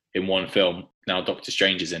much in one film. Now Doctor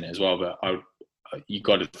Strange is in it as well, but you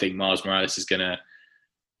got to think Miles Morales he's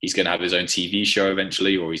gonna have his own TV show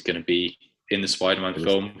eventually, or he's gonna be in the Spider-Man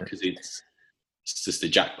film because it's just a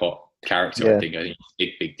jackpot character. Yeah. I think it's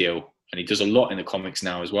a big deal, and he does a lot in the comics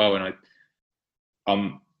now as well. And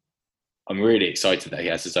I'm really excited that he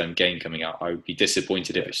has his own game coming out. I would be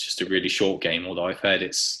disappointed if it's just a really short game, although I've heard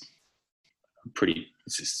it's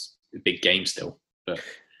just a big game still. But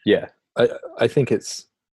yeah, I think it's.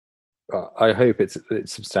 I hope it's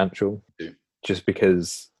substantial. Just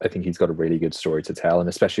because I think he's got a really good story to tell, and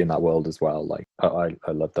especially in that world as well. Like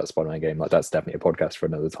I love that Spider-Man game. Like that's definitely a podcast for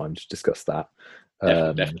another time to discuss that.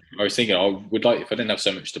 Definitely. I was thinking I would like, if I didn't have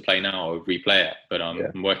so much to play now, I would replay it. But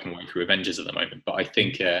I'm working my way through Avengers at the moment. But I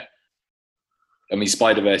think,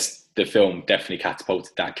 Spider-Verse, the film, definitely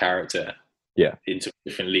catapulted that character into a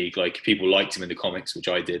different league. Like people liked him in the comics, which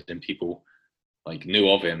I did, and people like knew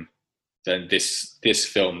of him. Then this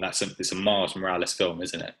film, it's a Miles Morales film,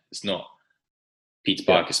 isn't it? It's not Peter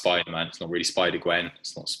Parker Spider-Man. It's not really Spider-Gwen.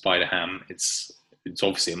 It's not Spider-Ham. It's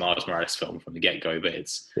obviously a Miles Morales film from the get-go, but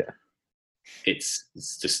it's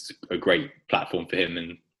just a great platform for him,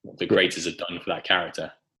 and what the creators have done for that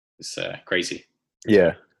character. It's crazy.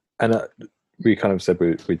 Yeah, and we kind of said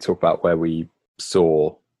we talk about where we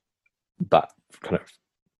saw that kind of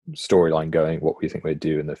storyline going, what we think we'd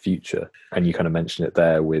do in the future, and you kind of mentioned it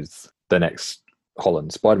there with the next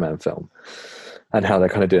Holland Spider-Man film. And how they're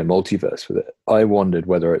kind of doing multiverse with it. I wondered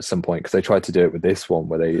whether at some point, because they tried to do it with this one,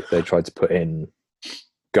 where they tried to put in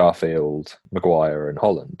Garfield, Maguire, and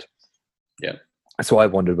Holland. Yeah. So I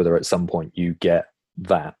wondered whether at some point you get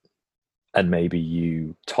that, and maybe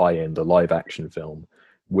you tie in the live action film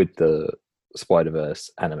with the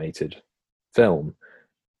Spider-Verse animated film,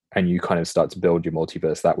 and you kind of start to build your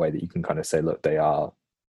multiverse that way, that you can kind of say, look,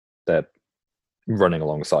 they're running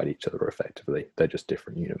alongside each other effectively. They're just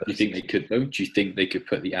different universes. Do you think they could though? Do you think they could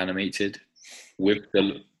put the animated with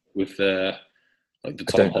the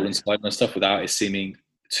Tom Holland Spider-Man stuff without it seeming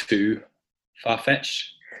too far-fetched?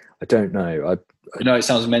 I don't know. It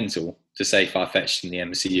sounds mental to say far-fetched in the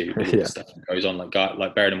MCU, but the stuff that goes on,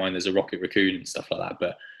 like bearing in mind there's a Rocket Raccoon and stuff like that.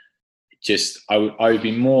 But just I would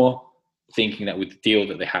be more thinking that with the deal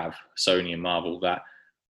that they have, Sony and Marvel, that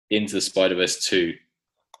into the Spider-Verse 2,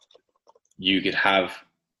 you could have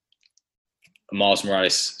Miles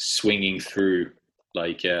Morales swinging through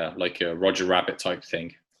like a Roger Rabbit type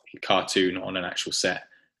thing, a cartoon on an actual set,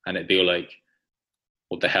 and it'd be like,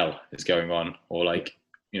 what the hell is going on? Or like,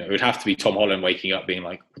 it would have to be Tom Holland waking up being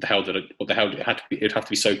like, what the hell it'd have to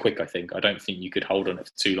be so quick. I think. I don't think you could hold on it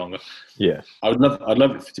for too long. Yeah. I'd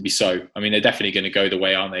love it to be so. I mean, they're definitely going to go the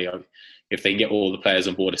way, aren't they? If they can get all the players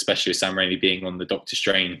on board, especially with Sam Raimi being on the Doctor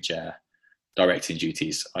Strange directing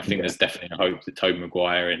duties. I think there's definitely a hope that Tobey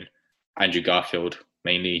Maguire and Andrew Garfield,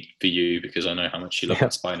 mainly for you, because I know how much you love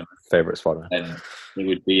that Spider-Man. Favorite Spider-Man. And it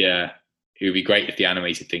would be great if the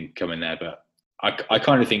animated thing could come in there, but I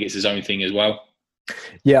kind of think it's his own thing as well.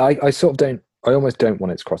 Yeah, I sort of don't. I almost don't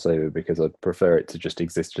want its crossover, because I'd prefer it to just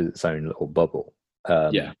exist as its own little bubble.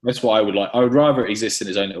 That's what I would like. I would rather it exist in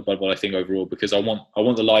its own little bubble, I think, overall, because I want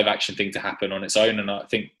the live action thing to happen on its own, and I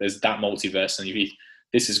think there's that multiverse, and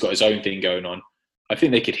this has got its own thing going on. I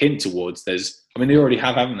think they could hint towards they already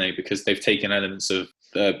have, haven't they? Because they've taken elements of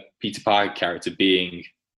the Peter Parker character being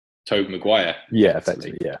Tobey Maguire. Yeah,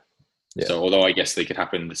 effectively, yeah. So although I guess they could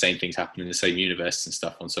happen, the same things happen in the same universe and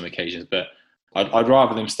stuff on some occasions, but I'd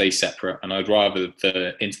rather them stay separate, and I'd rather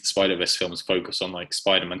the Into the Spider-Verse films focus on like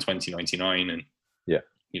Spider-Man 2099 and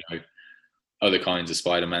other kinds of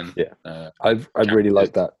Spider-Man. Yeah, I'd really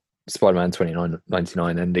like that Spider-Man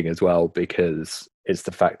 2099 ending as well, because it's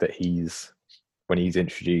the fact that when he's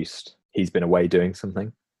introduced, he's been away doing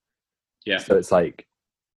something. Yeah. So it's like,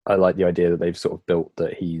 I like the idea that they've sort of built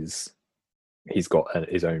that he's he's got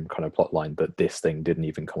his own kind of plot line, but this thing didn't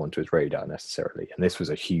even come onto his radar necessarily. And this was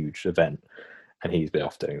a huge event, and he's been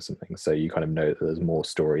off doing something. So you kind of know that there's more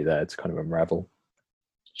story there to kind of unravel.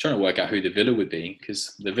 Trying to work out who the villain would be,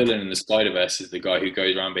 because the villain in the Spider-Verse is the guy who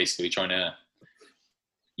goes around basically trying to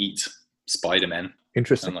eat Spider-Man.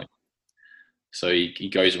 Interesting. And so he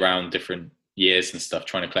goes around different years and stuff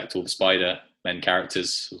trying to collect all the Spider-Men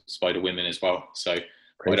characters, Spider-Women as well. So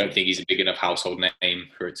I don't think he's a big enough household name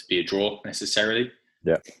for it to be a draw necessarily.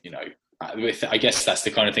 Yeah. You know, I guess that's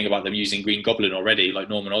the kind of thing about them using Green Goblin already. Like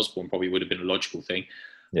Norman Osborn probably would have been a logical thing.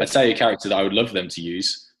 Yeah. I'd say a character that I would love them to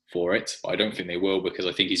use for it, but I don't think they will, because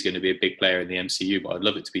I think he's going to be a big player in the MCU. But I'd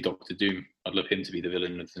love it to be Doctor Doom. I'd love him to be the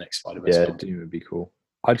villain of the next Spider-Verse film. Doom would be cool.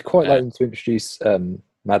 I'd quite like them to introduce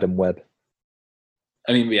Madam Web.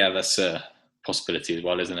 I mean, yeah, that's a possibility as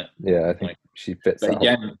well, isn't it? Yeah, I think she fits that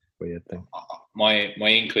again, weird thing. My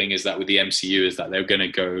inkling is that with the MCU is that they're going to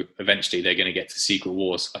go, eventually they're going to get to Secret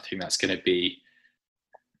Wars. I think that's going to be,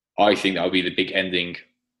 I think that'll be the big ending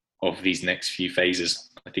of these next few phases.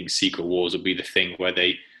 I think Secret Wars will be the thing where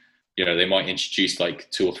they, you know, they might introduce like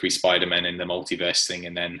 2 or 3 Spider-Men in the multiverse thing,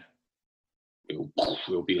 and then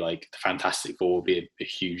it'll be like the Fantastic Four will be a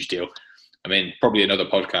huge deal. I mean, probably another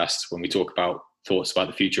podcast when we talk about thoughts about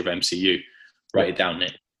the future of MCU. Write it down,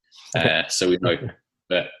 Nick. So we know.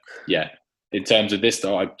 But yeah, in terms of this,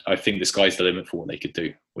 though, I think the sky's the limit for what they could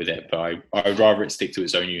do with it. But I would rather it stick to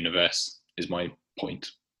its own universe, is my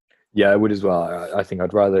point. Yeah, I would as well. I think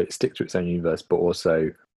I'd rather it stick to its own universe, but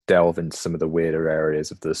also delve into some of the weirder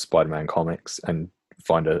areas of the Spider-Man comics and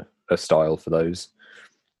find a style for those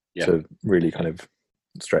to really kind of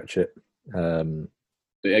stretch it.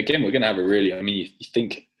 But again, we're going to have a really, I mean, you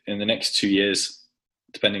think in the next 2 years,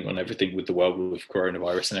 depending on everything with the world with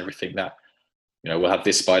coronavirus and everything, that, you know, we'll have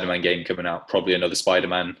this Spider-Man game coming out, probably another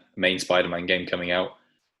main Spider-Man game coming out.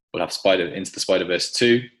 We'll have Into the Spider-Verse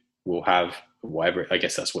 2. We'll have whatever, I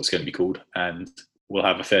guess that's what's going to be called. And we'll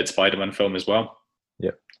have a third Spider-Man film as well.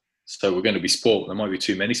 Yeah. So we're going to be spoiled. There might be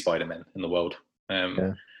too many Spider-Men in the world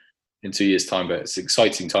in 2 years' time, but it's an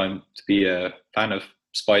exciting time to be a fan of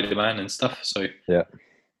Spider-Man and stuff. So yeah,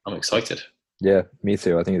 I'm excited. Yeah, me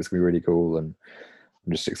too. I think it's going to be really cool, and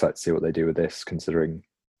I'm just excited to see what they do with this, considering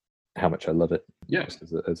how much I love it. Yeah,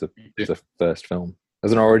 as a first film,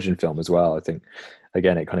 as an origin film as well. I think,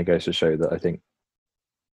 again, it kind of goes to show that I think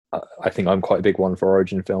I'm quite a big one for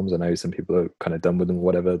origin films. I know some people are kind of done with them or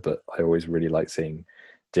whatever, but I always really like seeing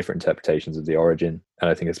different interpretations of the origin. And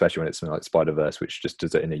I think especially when it's something like Spider-Verse, which just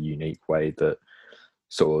does it in a unique way that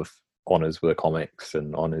sort of honors the comics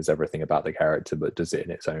and honors everything about the character, but does it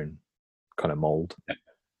in its own kind of mold. Yeah,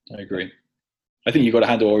 I agree. I think you've got to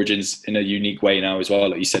handle origins in a unique way now as well.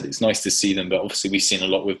 Like you said, it's nice to see them, but obviously we've seen a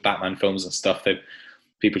lot with Batman films and stuff.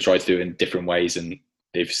 People try to do it in different ways and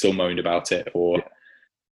they've still moaned about it or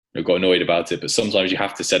got annoyed about it. But sometimes you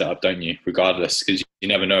have to set it up, don't you? Regardless, because you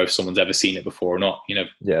never know if someone's ever seen it before or not. You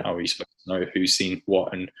know, how are you supposed to know who's seen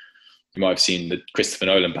what? And you might have seen the Christopher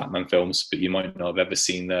Nolan Batman films, but you might not have ever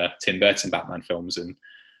seen the Tim Burton Batman films,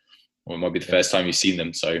 or it might be the first time you've seen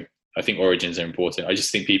them. So I think origins are important. I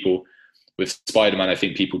just think people with Spider-Man, I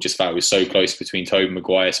think people just felt it was so close between Tobey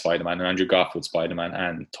Maguire Spider-Man and Andrew Garfield Spider-Man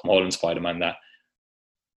and Tom Holland Spider-Man that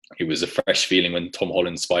it was a fresh feeling when Tom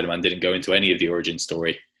Holland Spider-Man didn't go into any of the origin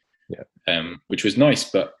story. Which was nice,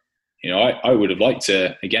 but you know, I would have liked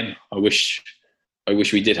to. Again, I wish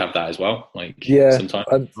we did have that as well. Like, sometime.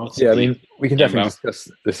 I mean, we can definitely discuss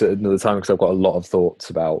this at another time because I've got a lot of thoughts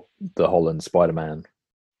about the Holland Spider-Man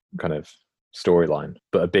kind of storyline.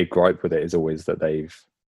 But a big gripe with it is always that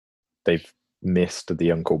they've missed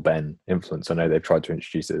the Uncle Ben influence. I know they've tried to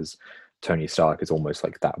introduce it as Tony Stark as almost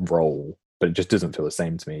like that role, but it just doesn't feel the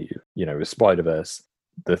same to me. You know, with Spider-Verse,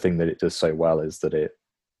 the thing that it does so well is that it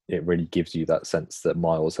really gives you that sense that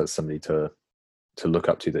Miles has somebody to look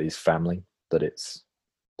up to, that he's family, that's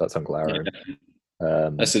Uncle Aaron.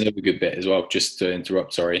 That's another good bit as well, just to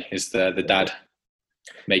interrupt, sorry, is the dad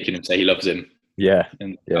making him say he loves him.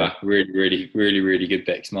 Really, really, really, really good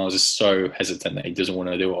bit. Miles is so hesitant that he doesn't want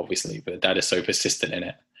to do it, obviously, but the dad is so persistent in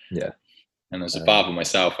it. Yeah. And as a father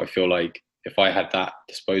myself, I feel like if I had that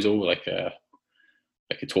disposal, like I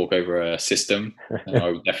could talk over a system, and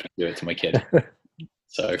I would definitely do it to my kid.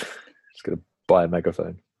 So just gonna buy a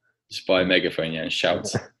megaphone. Just buy a megaphone, and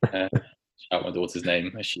shout my daughter's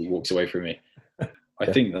name as she walks away from me.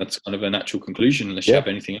 I think that's kind of a natural conclusion. Unless you have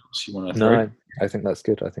anything else you want to throw. No, I think that's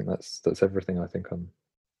good. I think that's everything. I think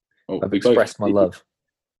I've expressed my love.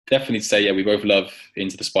 Definitely say, we both love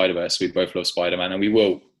Into the Spider-Verse. We both love Spider-Man, and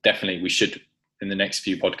we should in the next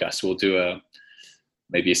few podcasts we'll do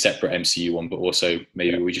maybe a separate MCU one, but also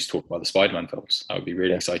maybe we just talk about the Spider-Man films. That would be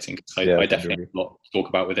really exciting. I definitely have a lot to talk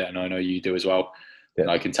about with it, and I know you do as well. Yeah.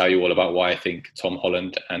 And I can tell you all about why I think Tom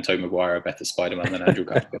Holland and Tobey Maguire are better Spider-Man than Andrew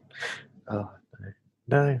Garfield. Oh,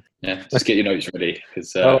 no. Yeah, just get your notes ready,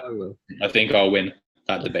 because I think I'll win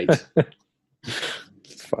that debate.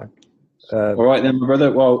 It's fine. All right then, my brother.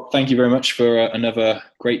 Well, thank you very much for another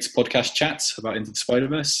great podcast chat about Into the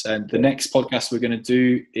Spider-Verse. And the next podcast we're going to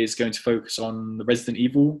do is going to focus on the Resident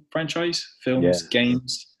Evil franchise, films,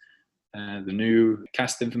 games, the new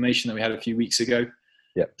cast information that we had a few weeks ago.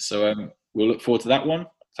 Yeah. So we'll look forward to that one.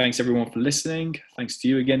 Thanks everyone for listening. Thanks to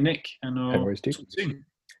you again, Nick. And I'll talk soon.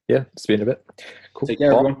 Yeah, it's been a bit. Cool. Take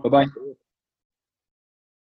care, everyone. Bye-bye.